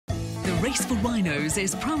Race for Rhinos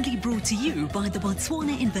is proudly brought to you by the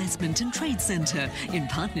Botswana Investment and Trade Centre in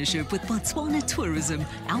partnership with Botswana Tourism,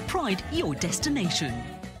 our pride, your destination.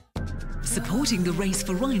 Supporting the Race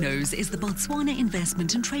for Rhinos is the Botswana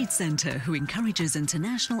Investment and Trade Centre, who encourages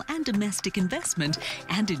international and domestic investment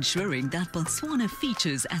and ensuring that Botswana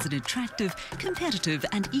features as an attractive, competitive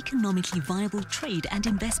and economically viable trade and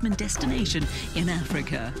investment destination in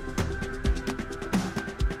Africa.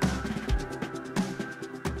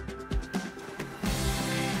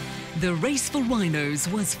 The Race for Rhinos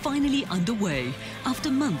was finally underway. After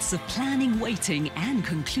months of planning, waiting and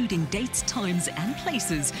concluding dates, times and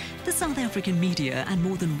places, the South African media and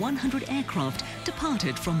more than 100 aircraft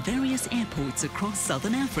departed from various airports across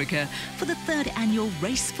southern Africa for the third annual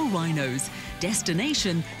Race for Rhinos.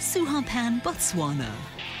 Destination, Sua-Pans Botswana.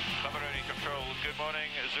 Good morning,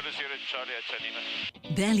 Zulu Sierra Charlie at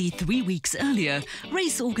Sanima. Barely 3 weeks earlier,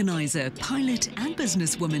 race organizer, pilot and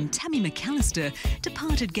businesswoman Tammy McAllister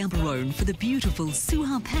departed Gaborone for the beautiful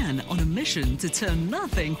Sua-Pans on a mission to turn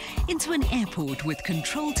nothing into an airport with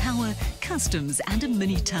control tower, customs and a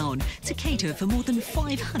mini town to cater for more than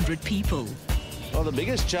 500 people. Well, the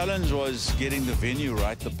biggest challenge was getting the venue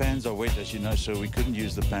right. The pans are wet, as you know, so we couldn't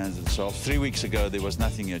use the pans themselves. 3 weeks ago, there was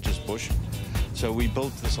nothing here, just bush. So we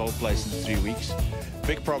built this whole place in 3 weeks.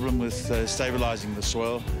 Big problem with stabilizing the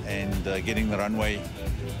soil and getting the runway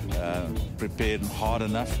prepared and hard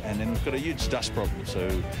enough. And then we've got a huge dust problem. So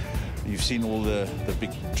you've seen all the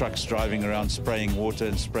big trucks driving around spraying water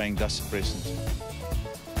and spraying dust suppressants.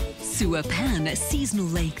 Sua-Pans, a seasonal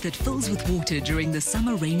lake that fills with water during the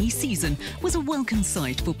summer rainy season, was a welcome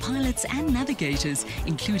sight for pilots and navigators,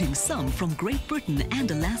 including some from Great Britain and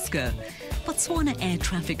Alaska. Botswana air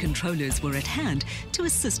traffic controllers were at hand to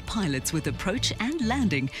assist pilots with approach and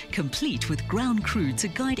landing, complete with ground crew to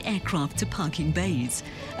guide aircraft to parking bays.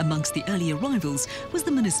 Amongst the early arrivals was the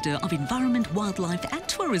Minister of Environment, Wildlife and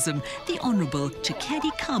Tourism, the Honourable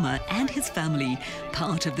Chikedi Kama and his family.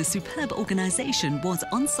 Part of the superb organisation was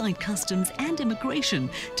on-site customs and immigration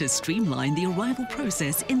to streamline the arrival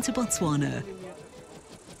process into Botswana.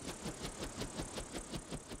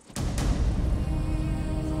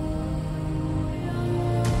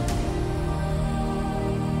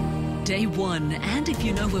 Day one, and if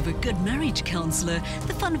you know of a good marriage counsellor,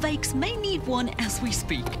 the Van Wyks may need one as we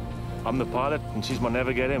speak. I'm the pilot and she's my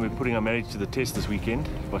navigator, and we're putting our marriage to the test this weekend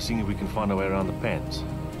by seeing if we can find our way around the pans.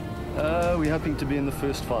 We're hoping to be in the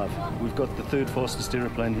first 5. We've got the 3rd fastest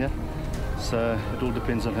aeroplane here, so it all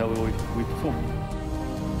depends on how we perform.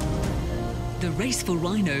 The Race for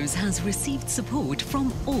Rhinos has received support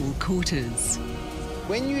from all quarters.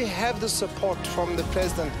 When you have the support from the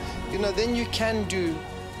president, then you can do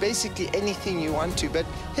basically anything you want to, but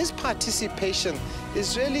his participation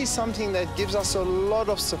is really something that gives us a lot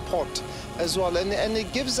of support as well, and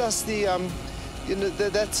it gives us the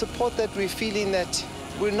that support that we're feeling that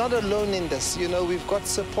we're not alone in this. We've got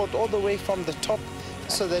support all the way from the top,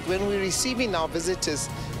 so that when we're receiving our visitors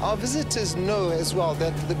know as well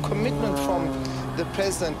that the commitment from the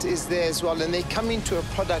president is there as well, and they come into a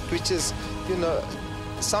product which is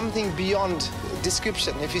something beyond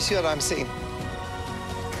description, if you see what I'm saying.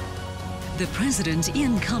 The President,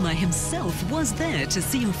 Ian Kama himself, was there to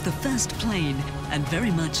see off the first plane. And very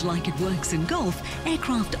much like it works in golf,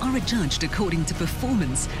 aircraft are adjudged according to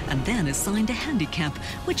performance and then assigned a handicap,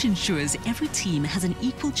 which ensures every team has an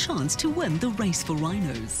equal chance to win the Race for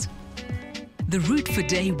Rhinos. The route for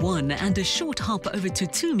day one and a short hop over to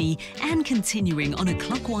Tumi and continuing on a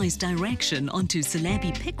clockwise direction onto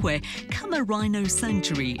Selabi Pikwe, Kama Rhino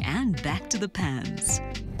Sanctuary and back to the Pans.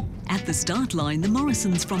 At the start line, the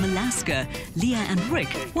Morrisons from Alaska, Leah and Rick,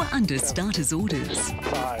 were under starters' orders.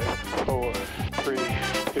 5, 4, 3, 2,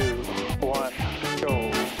 1,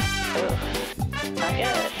 go. Not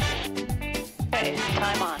yet. Okay,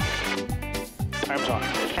 time on. Time's on.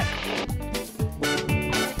 Okay.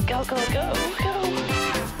 Go, go, go, go.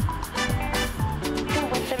 Go,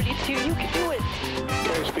 172, you can do it.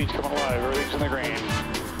 Okay, speed's coming alive, everything's in the green.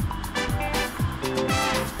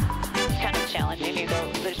 Kind of challenging. You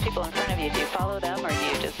go, there's people in front of you. Do you follow them or do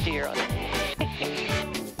you just do your own?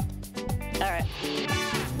 All right.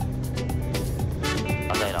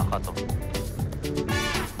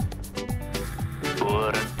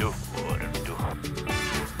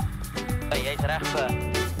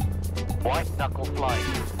 White knuckle flying.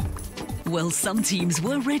 Well, some teams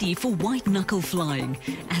were ready for white-knuckle flying.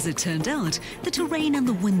 As it turned out, the terrain and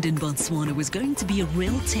the wind in Botswana was going to be a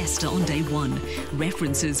real tester on day one.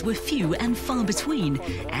 References were few and far between,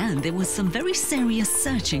 and there was some very serious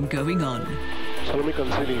searching going on. Sal my kan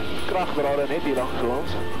sien die kragdrade net hier langs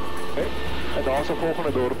ons. Okay. En daar's 'n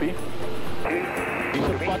volgende dorpie. Dis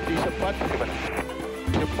 'n pad, dis 'n pad.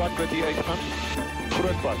 Dis 'n pad met die uitgaan.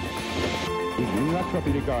 Groot pad. Dis nie wat op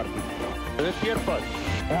hierdie kaart nie. Dis 'n teerpad.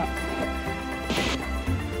 Ja.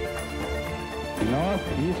 Nou,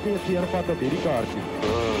 hier is 'n teerpad op hierdie kaart nie.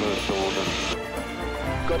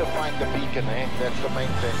 Got to find the beacon, eh? That's the main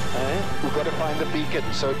thing. We've got to find the beacon.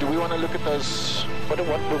 So do we want to look at those? What do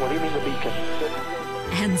you mean the beacon?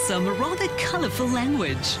 And some rather colourful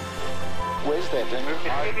language. Where's that?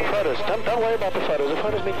 Photos. Don't worry about the photos. The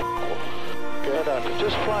photos mean good.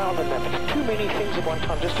 Just fly on the map. It's too many things at one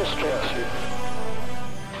time. Just to stress you.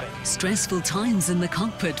 Stressful times in the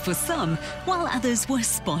cockpit for some, while others were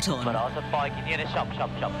spot on. Maar daar's 'n paadjie neer, 'n shop.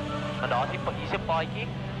 Maar daar's hier's 'n paadjie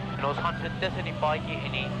en ons gaan sit tussen die paadjie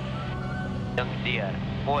en die ding deur.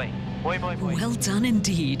 Mooi. Well done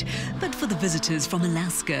indeed. But for the visitors from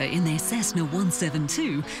Alaska in their Cessna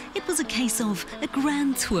 172, it was a case of a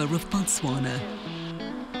grand tour of Botswana.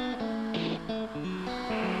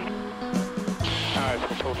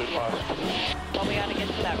 Totally lost. Well, we got to get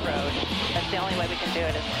to that road. That's the only way we can do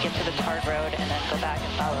it, is get to the tarred road and then go back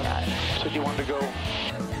and follow that. So do you want to go?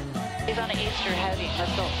 He's on an Easter heavy.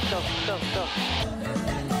 Let's go.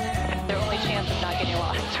 Their only chance of not getting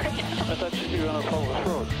lost right now. I thought you were going to follow this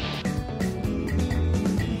road.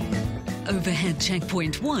 Overhead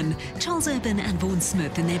checkpoint 1, Charles Urban and Vaughan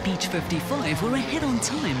Smith in their Beach 55 were ahead on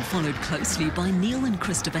time, followed closely by Neil and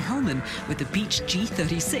Christopher Hellman with the Beach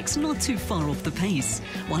G36 not too far off the pace,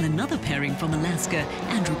 while another pairing from Alaska,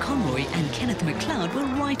 Andrew Conroy and Kenneth McLeod, were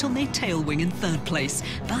right on their tail wing in third place,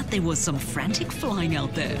 but there was some frantic flying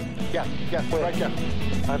out there. Yeah, right here.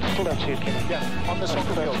 I still don't see it, Kenny. Yeah, on the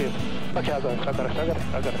soccer field. Okay, I got it.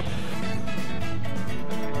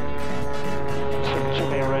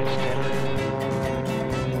 Some air race standard.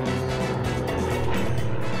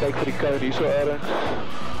 Kyk vir die kou hier so ergens.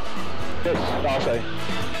 Dis, daar's hy.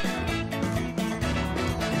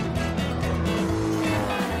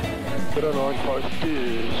 Zero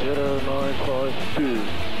 0952.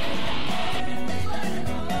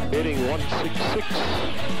 Heading 166.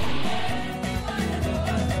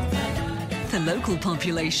 The local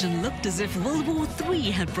population looked as if World War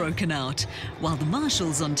III had broken out, while the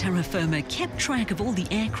marshals on terra firma kept track of all the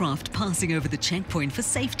aircraft passing over the checkpoint for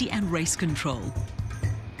safety and race control.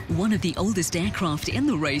 One of the oldest aircraft in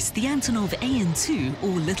the race, the Antonov AN-2,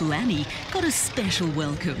 or Little Annie, got a special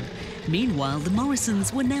welcome. Meanwhile, the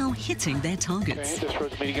Morrisons were now hitting their targets. Okay, this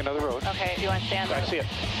road's meeting another road. Okay, do you want to stand? I see it.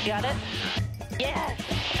 You got it? Yes!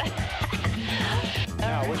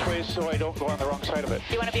 Now, which way so I don't go on the wrong side of it?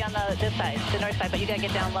 You want to be on this side, the north side, but you got to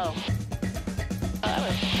get down low. That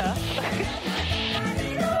was tough.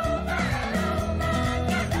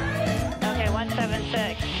 Okay,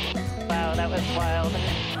 176. Wow, that was wild.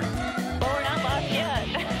 Well, we're not lost yet.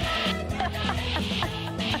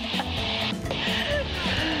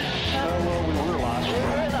 Well, we were lost. We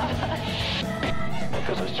were lost.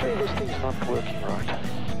 Because I swear this thing's not working right.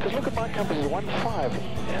 Because look at my compass, it's 1.5.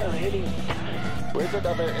 Yeah, heading. Where's that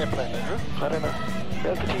other airplane, Andrew? I don't know.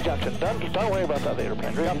 There's the T-junction. Don't worry about that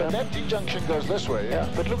airplane. Yeah, but that T-junction goes this way, yeah?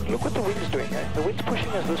 But look what the wind's doing, eh? The wind's pushing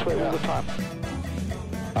us this way all the time.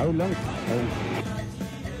 How long?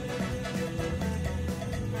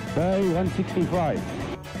 Day 165.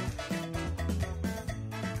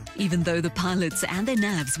 Even though the pilots and their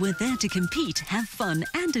navs were there to compete, have fun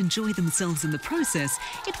and enjoy themselves in the process,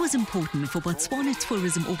 it was important for Botswana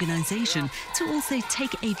Tourism Organisation to also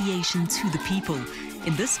take aviation to the people.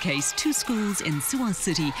 In this case, 2 schools in Sua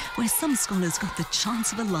City, where some scholars got the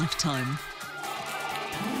chance of a lifetime.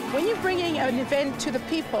 When you're bringing an event to the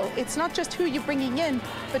people, it's not just who you're bringing in,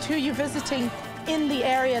 but who you're visiting in the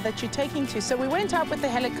area that you're taking to. So we went out with the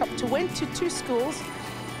helicopter, went to 2 schools,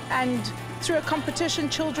 and through a competition,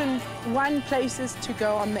 children won places to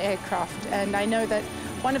go on the aircraft. And I know that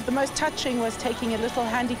one of the most touching was taking a little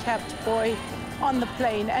handicapped boy on the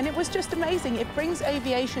plane. And it was just amazing. It brings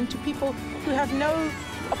aviation to people who have no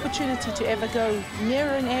opportunity to ever go near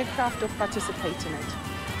an aircraft or participate in it.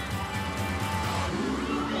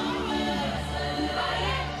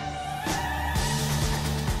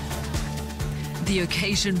 The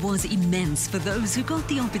occasion was immense for those who got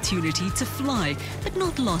the opportunity to fly, but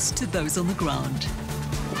not lost to those on the ground.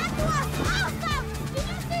 That was awesome! Did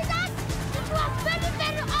you see that? It was very,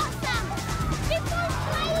 very awesome! People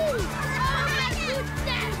flying! Oh my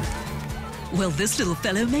goodness! Well, this little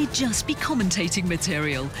fellow may just be commentating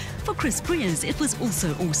material. For Chris Breers, it was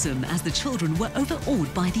also awesome as the children were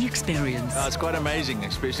overawed by the experience. It's quite amazing,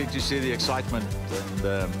 especially to see the excitement, and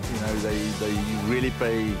they really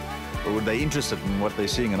pay. Or they're interested in what they're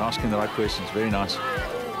seeing and asking the right questions. Very nice.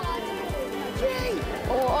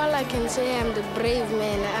 All I I can say I'm the brave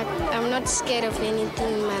man. I'm not scared of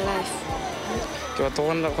anything in my life.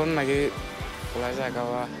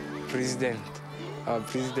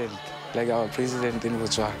 Like our president in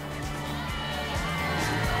Botswana.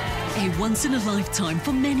 A once-in-a-lifetime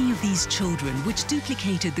for many of these children, which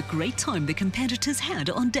duplicated the great time the competitors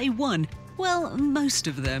had on day one. Well, most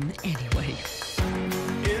of them anyway.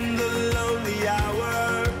 In the lonely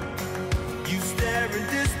hour, you stare in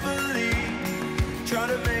disbelief, trying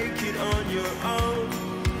to make it on your own,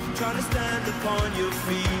 trying to stand upon your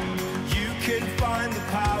feet. You can find the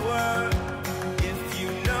power if you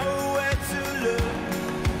know where to look.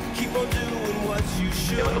 Keep on doing what you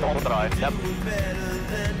should. Doing better than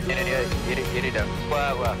Hierdie ding.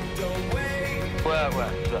 Wow.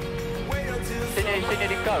 Sien jy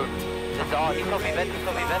die kou? Dis daar, hier kom die wind.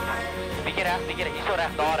 Bietjie reg, hier so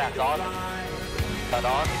reg daar. Daar,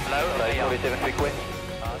 die blou, ja.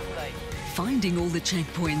 Finding all the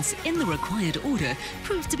checkpoints in the required order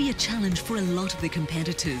proved to be a challenge for a lot of the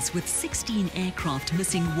competitors, with 16 aircraft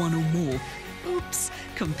missing one or more. Oops,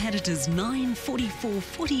 competitors 9, 44,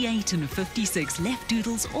 48 and 56 left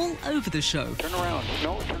doodles all over the show. Turn around.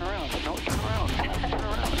 No, turn around.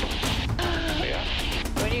 Yeah.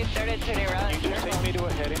 When you started turning around, you just take me to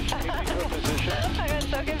a heading, take me to a position. I got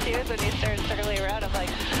so confused when you started circling around. I'm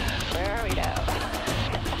like, where are we now?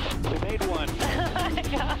 We made one. Oh my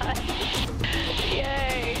gosh.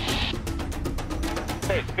 Yay.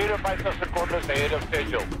 Hey, 54 seconds ahead of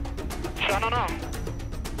schedule. Shanana.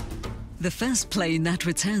 The first plane that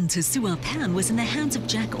returned to Sua-Pans was in the hands of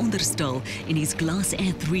Jack Onderstal in his Glass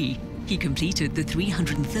Air 3. He completed the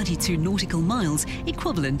 332 nautical miles,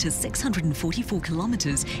 equivalent to 644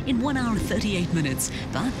 kilometers, in 1 hour 38 minutes.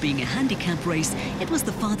 But being a handicap race, it was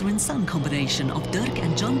the father and son combination of Dirk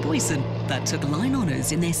and John Boyson that took line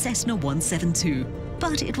honours in their Cessna 172.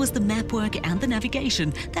 But it was the map work and the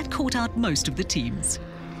navigation that caught out most of the teams.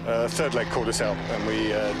 Third leg called us out and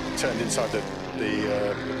we turned inside the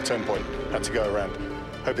turn point, had to go around,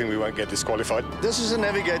 hoping we won't get disqualified. This is a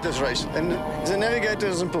navigator's race, and if the navigator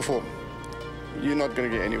doesn't perform, you're not going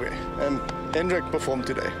to get anywhere. And Hendrik performed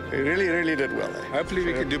today. He really did well. Hopefully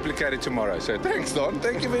we can duplicate it tomorrow. So thanks, Don.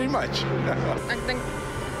 Thank you very much. Ek dink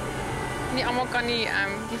nie almal kan die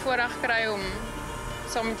voorreg kry om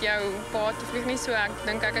saam met jou pa te vlieg nie, so ek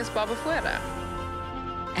dink ek is baie bevoorreg.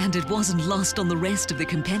 And it wasn't lost on the rest of the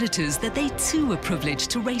competitors that they too were privileged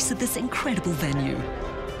to race at this incredible venue.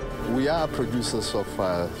 We are producers of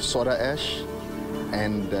soda ash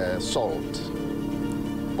and salt,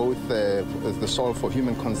 both the salt for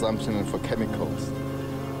human consumption and for chemicals.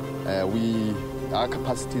 Our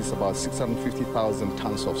capacity is about 650,000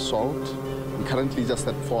 tons of salt. We're currently just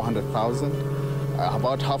at 400,000.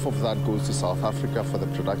 About half of that goes to South Africa for the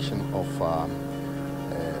production of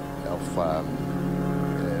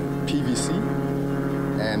PVC,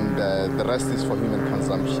 and the rest is for human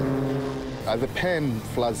consumption. The pan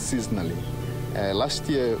floods seasonally.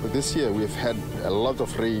 This year we've had a lot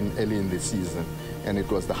of rain early in the season, and it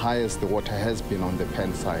was the highest the water has been on the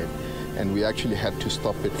pan side, and we actually had to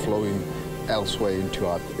stop it flowing elsewhere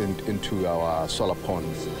into our solar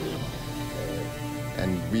ponds.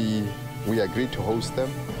 And we agreed to host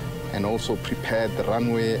them and also prepared the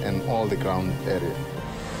runway and all the ground area.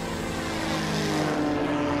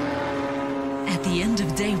 At the end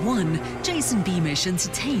of day one, Jason Beamish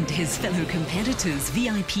entertained his fellow competitors,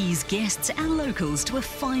 VIPs, guests and locals to a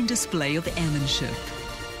fine display of airmanship.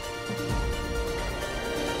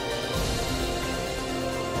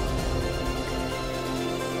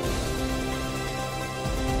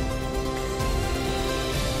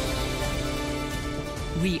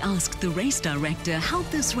 We asked the race director how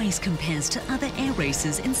this race compares to other air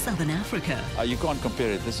races in Southern Africa. You can't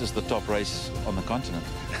compare it. This is the top race on the continent.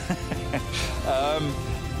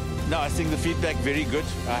 No, I think the feedback very good.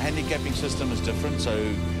 Our handicapping system is different,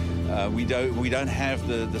 so we don't have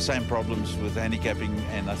the same problems with handicapping,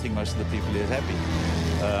 and I think most of the people here are happy.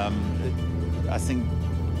 I think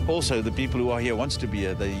also the people who are here wants to be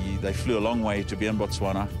here. They flew a long way to be in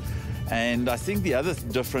Botswana. And I think the other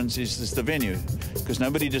difference is the venue, because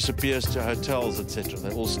nobody disappears to hotels, etc.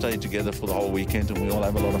 They all stay together for the whole weekend and we all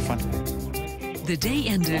have a lot of fun. The day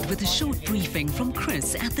ended with a short briefing from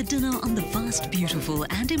Chris at the dinner on the vast, beautiful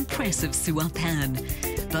and impressive Sua-Pans.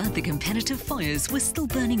 But the competitive fires were still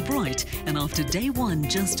burning bright, and after day one,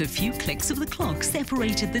 just a few clicks of the clock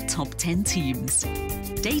separated the top 10 teams.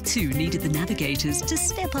 Day two needed the navigators to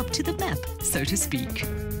step up to the map, so to speak.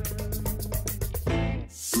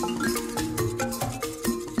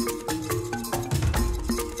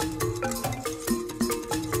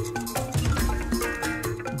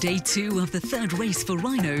 Day 2 of the third race for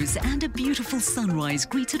Rhinos, and a beautiful sunrise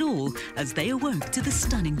greeted all as they awoke to the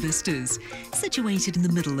stunning vistas. Situated in the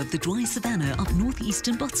middle of the dry savannah of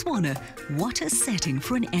northeastern Botswana, what a setting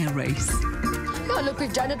for an air race. Yeah, look,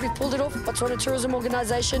 we've done it. We've pulled it off. Botswana Tourism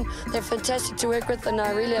Organisation, they're fantastic to work with, and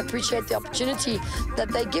I really appreciate the opportunity that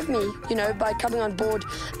they give me, you know, by coming on board.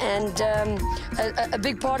 And a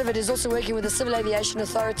big part of it is also working with the Civil Aviation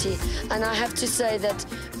Authority. And I have to say that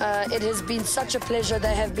it has been such a pleasure.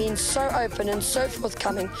 They have been so open and so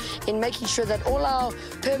forthcoming in making sure that all our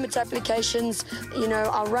permit applications, you know,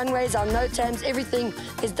 our runways, our NOTAMs, everything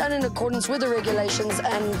is done in accordance with the regulations,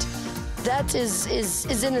 and that is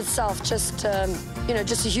in itself just, you know,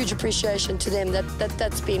 just a huge appreciation to them.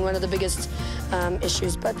 That's been one of the biggest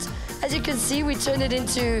issues. But as you can see, we turned it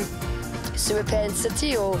into Sua-Pans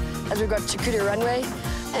City, or as we've got Chikudu Runway.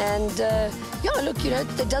 And yeah, look, you know,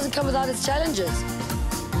 it doesn't come without its challenges.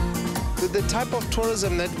 The type of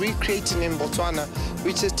tourism that we're creating in Botswana,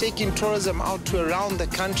 which is taking tourism out to around the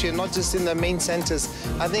country and not just in the main centres,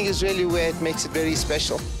 I think is really where it makes it very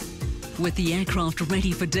special. With the aircraft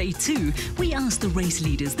ready for Day 2, we asked the race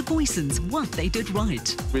leaders, the Boysons, what they did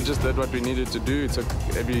right. We just did what we needed to do. Took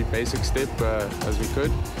every basic step as we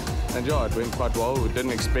could. And yeah, it went quite well. We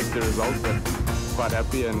didn't expect the result, but quite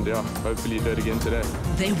happy, and yeah, hopefully do it again today.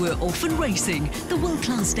 They were off and racing. The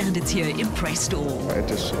world-class standards here impressed all.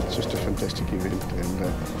 It's just a fantastic event,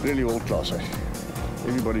 and really world-class.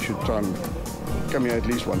 Everybody should try and come here at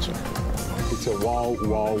least once. It's a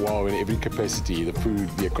wow in every capacity, the food,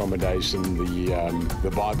 the accommodation, the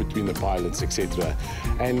vibe between the pilots, etc.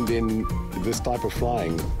 And then this type of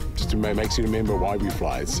flying just makes you remember why we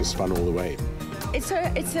fly. It's just fun all the way. It's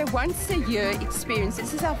a once-a-year experience.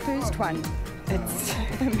 This is our first one. It's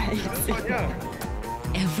amazing.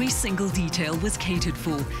 Every single detail was catered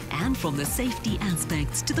for, and from the safety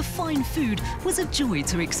aspects to the fine food was a joy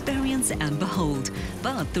to experience and behold.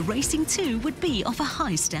 But the racing too would be of a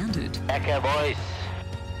high standard. Echo boys.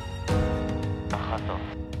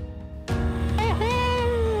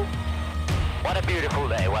 What a beautiful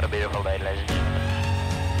day, ladies and gentlemen.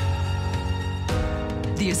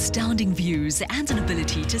 The astounding views and an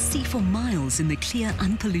ability to see for miles in the clear,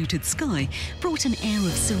 unpolluted sky brought an air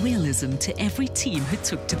of surrealism to every team who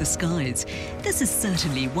took to the skies. This is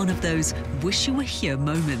certainly one of those wish-you-were-here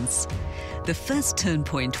moments. The first turn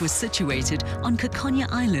point was situated on Kakonya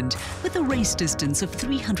Island with a race distance of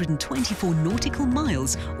 324 nautical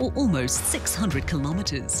miles, or almost 600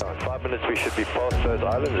 kilometers. In 5 minutes we should be past those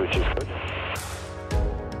islands, which is good.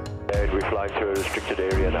 And we're flying through a restricted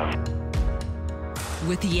area now.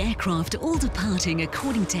 With the aircraft all departing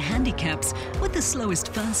according to handicaps, with the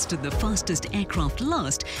slowest first and the fastest aircraft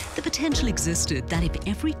last, the potential existed that if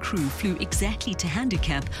every crew flew exactly to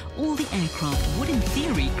handicap, all the aircraft would in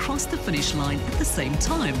theory cross the finish line at the same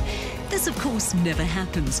time. This of course never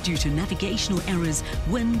happens due to navigational errors,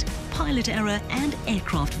 wind, pilot error and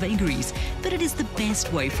aircraft vagaries, but it is the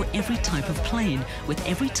best way for every type of plane, with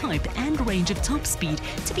every type and range of top speed,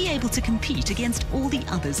 to be able to compete against all the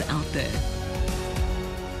others out there.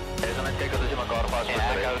 Ek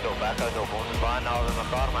hou dop. Ons is baie naby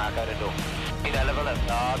mekaar, maar ek hou dit dop. Sien hulle wil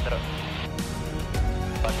daar terug.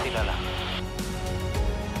 Wat sien hulle?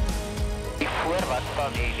 Die voor wat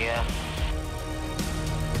staan hier, nee.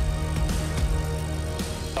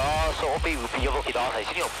 So op die heuweltjie daar, hy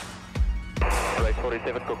sien nie op.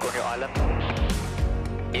 247 Kakonya Island.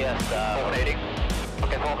 Yes, volgende heading.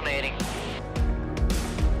 Okay, volgende heading.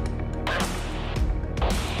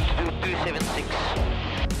 276.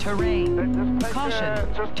 Terrain. Caution.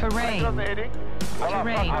 Terrain.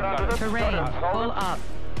 Terrain. Pull up.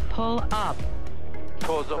 Pull up.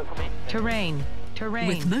 Terrain.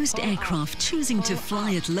 With most aircraft choosing to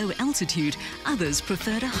fly at low altitude, others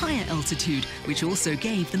preferred a higher altitude, which also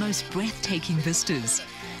gave the most breathtaking vistas.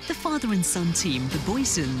 The father and son team, the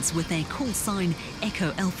Boysons, with their call sign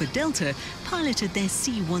Echo Alpha Delta, piloted their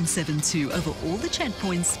C-172 over all the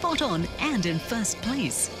checkpoints spot on and in first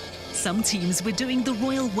place. Some teams were doing the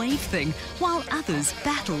royal wave thing, while others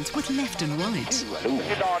battled with left and right.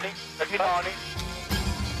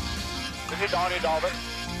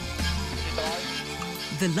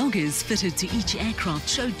 The loggers fitted to each aircraft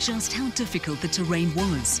showed just how difficult the terrain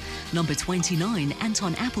was. Number 29,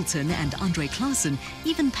 Anton Appleton and Andre Klaassen,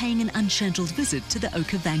 even paying an unscheduled visit to the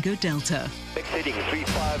Okavango Delta. Next heading,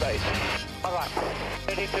 358. All right,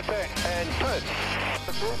 ready to turn, and turn.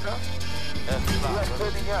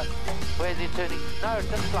 Where's he turning? No,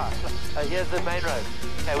 just fly. Here's the main road.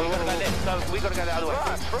 Okay, we're going to go left. So we've got to go the other way.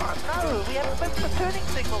 Right. No, we haven't missed the turning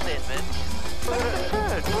signal then, man. Where's the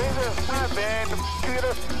turn? Where's the... No, man, the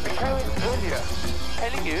computer became earlier.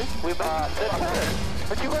 telling you, we must turn.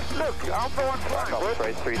 But you must look, Alpha 1 flying. North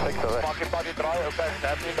race 36 over. Maak die pad die draai, okay,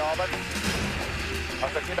 snap nie David.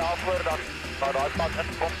 As ek nie daarvoor dan daai pad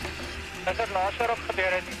inkom. Dis het later op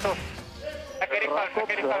gebeur het hierso. Ek het die pad, ek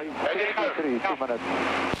het die pad. Ek het die pad. 2 minutes.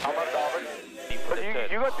 Hammer David. But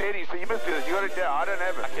you got Eddie, so you must do this. You got it down. I don't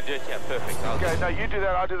have it. I can do it, yeah, perfect. Okay, no, you do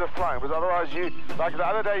that, I'll do the flying. Because otherwise you, like the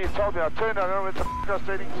other day you told me, I turned, I don't know what the f*** I was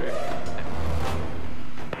turning to.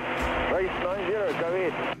 Race 90, go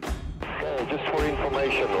ahead. Just for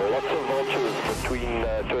information, lots of vultures between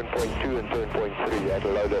turn point 2 and turn point 3 at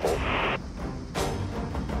low level.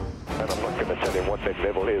 And I'm not going to tell him what that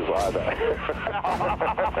level is either.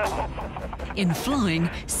 In flying,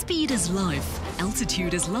 speed is life,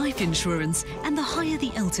 altitude is life insurance, and the higher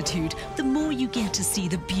the altitude, the more you get to see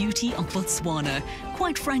the beauty of Botswana.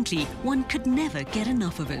 Quite frankly, one could never get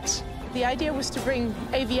enough of it. The idea was to bring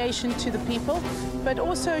aviation to the people, but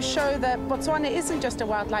also show that Botswana isn't just a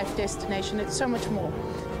wildlife destination, it's so much more.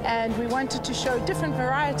 And we wanted to show different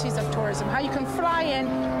varieties of tourism, how you can fly in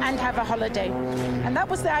and have a holiday. And that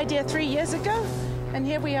was the idea 3 years ago. And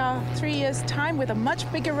here we are 3 years' time with a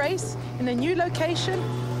much bigger race in a new location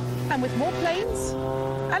and with more planes.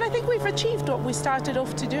 And I think we've achieved what we started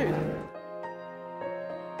off to do.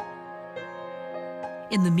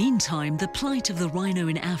 In the meantime, the plight of the rhino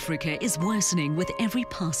in Africa is worsening with every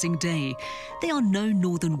passing day. There are no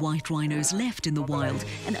northern white rhinos left in the wild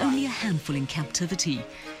and only a handful in captivity.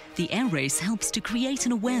 The air race helps to create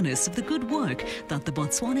an awareness of the good work that the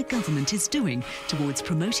Botswana government is doing towards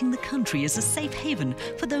promoting the country as a safe haven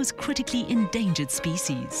for those critically endangered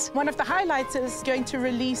species. One of the highlights is going to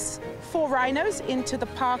release 4 rhinos into the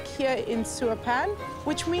park here in Sua-Pan,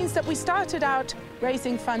 which means that we started out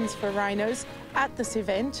raising funds for rhinos at this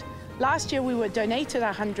event. Last year we were donated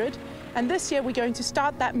 100, and this year we're going to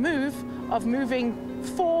start that move of moving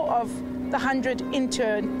 4 of the 100 into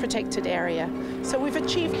a protected area. So we've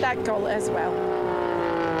achieved that goal as well.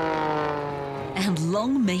 And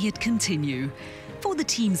long may it continue. For the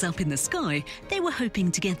teams up in the sky, they were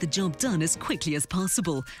hoping to get the job done as quickly as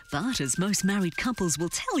possible. But as most married couples will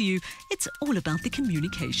tell you, it's all about the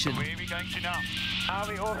communication. Where are we going to now? Are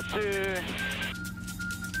we off to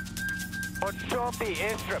Ochopi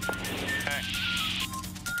airstrip?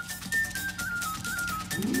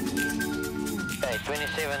 Okay,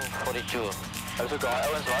 2742. Dis ook daai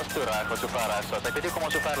ouens was toe reg wat so ver is. Ek weet nie kom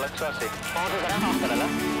ons so ver links was nie. Ons is reg agter hulle.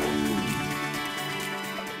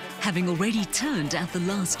 Having already turned at the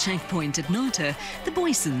last checkpoint at Nata, the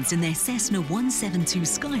Boysons in their Cessna 172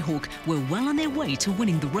 Skyhawk were well on their way to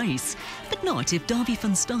winning the race. But not if Davy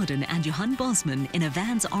van Staden and Johan Bosman in a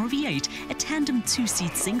Vans RV8, a tandem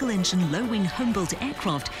 2-seat single-engine low-wing home-built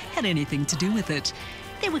aircraft, had anything to do with it.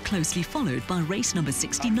 They were closely followed by race number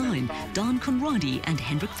 69, Dan Conradi and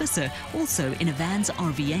Hendrik Visser, also in a Vans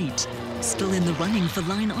RV8. Still in the running for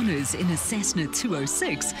line honours in a Cessna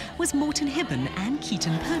 206 was Morten Hibben and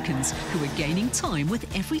Keaton Perkins, who were gaining time with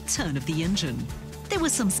every turn of the engine. There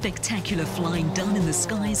was some spectacular flying done in the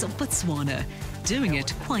skies of Botswana. Doing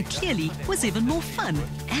it, quite clearly, was even more fun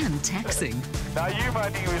and taxing. Now you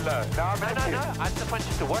might be low. No, I just want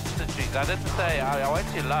you to watch the trees. I didn't say I want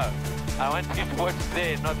you low. I want you to watch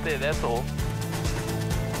there, not there, that's all.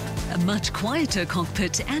 A much quieter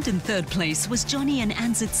cockpit, and in third place was Johnny and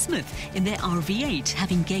Anzit Smith in their RV8,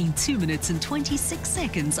 having gained 2 minutes and 26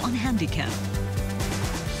 seconds on handicap.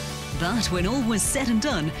 But when all was said and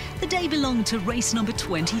done, the day belonged to race number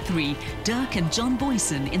 23, Dirk and John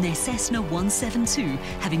Boyson in their Cessna 172,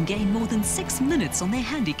 having gained more than 6 minutes on their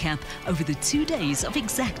handicap over the 2 days of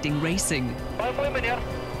exacting racing.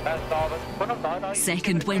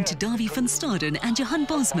 Second went to Davy van Staden and Johan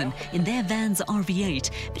Bosman in their Vans RV8,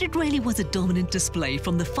 but it really was a dominant display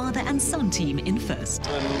from the father and son team in first.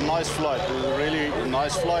 A nice flight, it was a really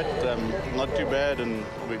nice flight, not too bad, and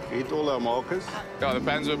we hit all our markers. Yeah, the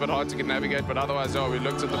pans were a bit hard to navigate, but otherwise, yeah, we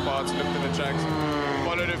looked at the parts, looked at the tracks,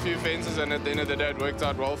 followed a few fences, and at the end of the day, it worked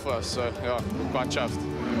out well for us, so yeah, quite chuffed.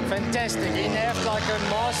 Fantastic, he nerved like a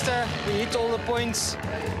master, we hit all the points,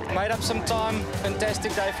 made up some time,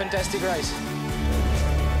 fantastic day, fantastic race.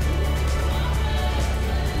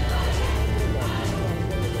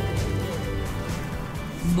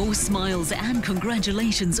 More smiles and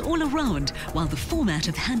congratulations all around, while the format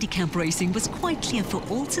of handicap racing was quite clear for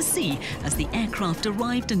all to see as the aircraft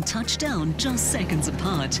arrived and touched down just seconds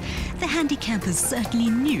apart. The handicappers certainly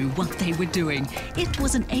knew what they were doing. It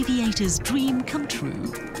was an aviator's dream come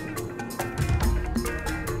true.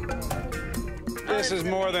 This is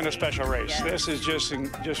more than a special race. This is just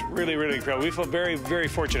really, really incredible. We feel very, very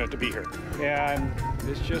fortunate to be here. Yeah,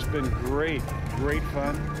 it's just been great, great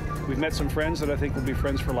fun. We've met some friends that I think will be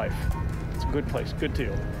friends for life. It's good place, good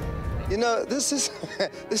deal. You know, this is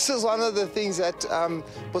this is one of the things that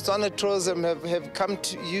Botswana tourism have come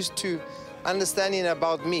to used to understanding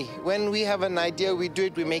about me. When we have an idea, we do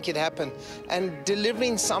it, we make it happen. And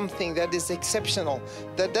delivering something that is exceptional,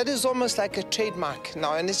 that is almost like a trademark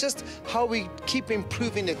now. And it's just how we keep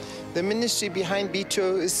improving it. The ministry behind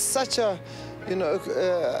BTO is such a, you know,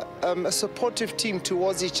 a supportive team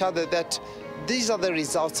towards each other that these are the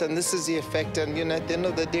results and this is the effect. And, you know, at the end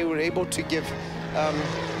of the day, we're able to give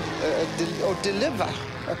or deliver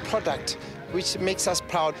a product which makes us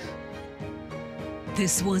proud.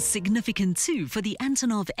 This was significant too for the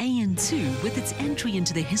Antonov AN2 with its entry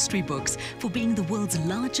into the history books for being the world's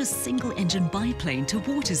largest single-engine biplane to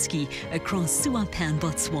water ski across Sua-Pans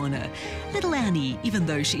Botswana. Little Annie, even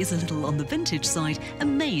though she is a little on the vintage side,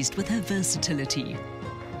 amazed with her versatility.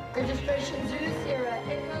 Registration Zulu Sierra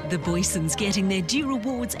Echo. The Boysons getting their due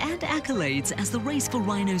rewards and accolades as the Race for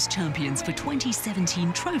Rhinos champions for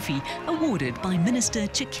 2017 trophy awarded by Minister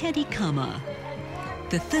Chikedi Kama.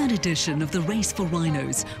 The third edition of the Race for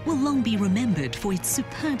Rhinos will long be remembered for its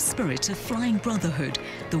superb spirit of flying brotherhood,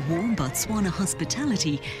 the warm Botswana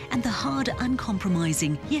hospitality, and the hard,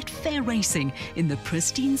 uncompromising yet fair racing in the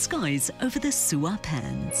pristine skies over the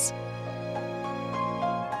Sua-Pans.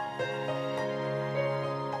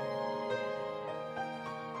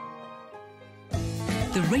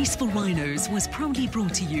 The Race for Rhinos was proudly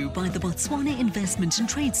brought to you by the Botswana Investment and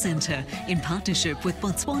Trade Centre in partnership with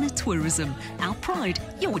Botswana Tourism. Our pride,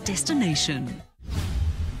 your destination.